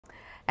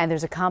And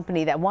there's a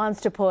company that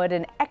wants to put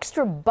an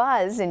extra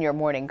buzz in your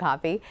morning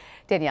coffee.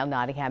 Danielle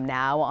Nottingham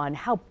now on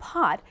how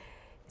pot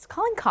is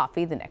calling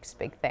coffee the next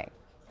big thing.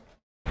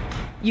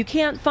 You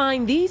can't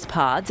find these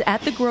pods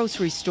at the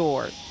grocery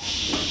store.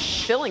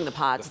 Filling the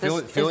pods.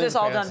 Is this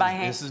all done by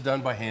hand? This is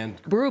done by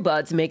hand.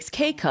 Brewbuds makes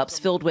K-cups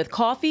filled with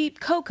coffee,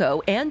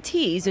 cocoa, and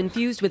teas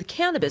infused with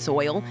cannabis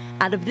oil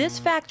out of this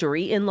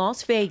factory in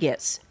Las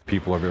Vegas.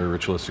 People are very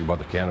ritualistic about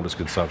the cannabis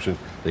consumption.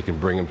 They can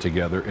bring them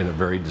together in a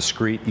very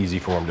discreet, easy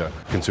form to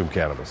consume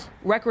cannabis.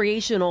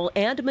 Recreational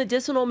and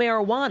medicinal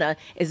marijuana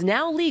is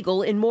now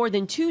legal in more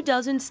than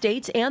 24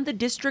 states and the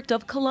District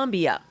of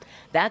Columbia.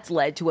 That's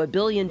led to a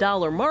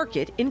billion-dollar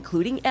market,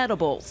 including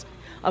edibles.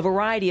 A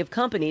variety of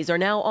companies are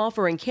now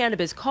offering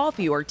cannabis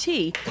coffee or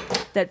tea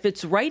that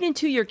fits right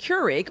into your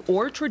Keurig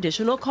or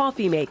traditional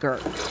coffee maker.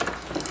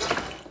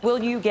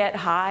 Will you get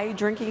high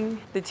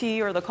drinking the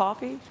tea or the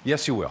coffee?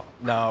 Yes, you will.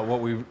 Now,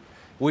 what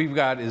we've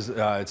got is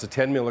it's a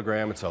 10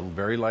 milligram. It's a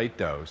very light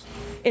dose.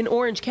 In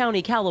Orange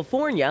County,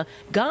 California,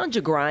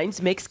 Ganja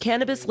Grinds makes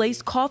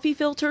cannabis-laced coffee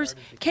filters,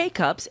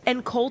 K-cups,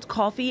 and cold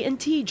coffee and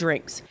tea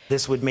drinks.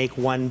 This would make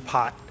one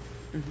pot,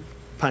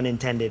 pun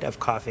intended, of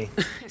coffee.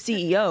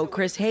 CEO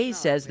Chris Hayes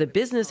says the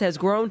business has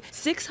grown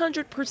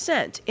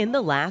 600% in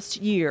the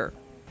last year.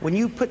 When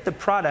you put the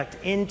product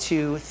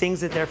into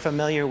things that they're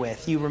familiar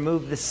with, you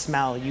remove the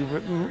smell, you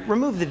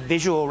remove the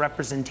visual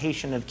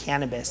representation of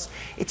cannabis.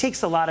 It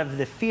takes a lot of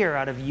the fear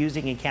out of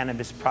using a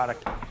cannabis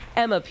product.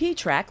 Emma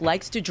Petrak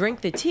likes to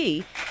drink the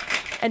tea,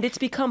 and it's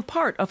become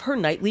part of her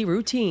nightly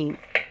routine.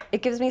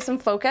 It gives me some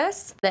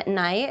focus at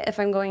night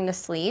if I'm going to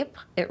sleep.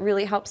 It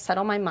really helps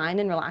settle my mind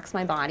and relax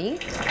my body.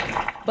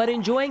 But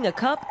enjoying a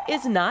cup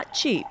is not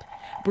cheap.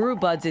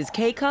 Brewbuds'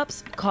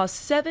 K-cups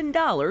cost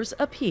 $7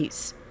 a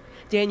piece.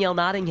 Danielle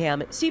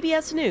Nottingham,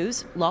 CBS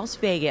News, Las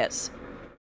Vegas.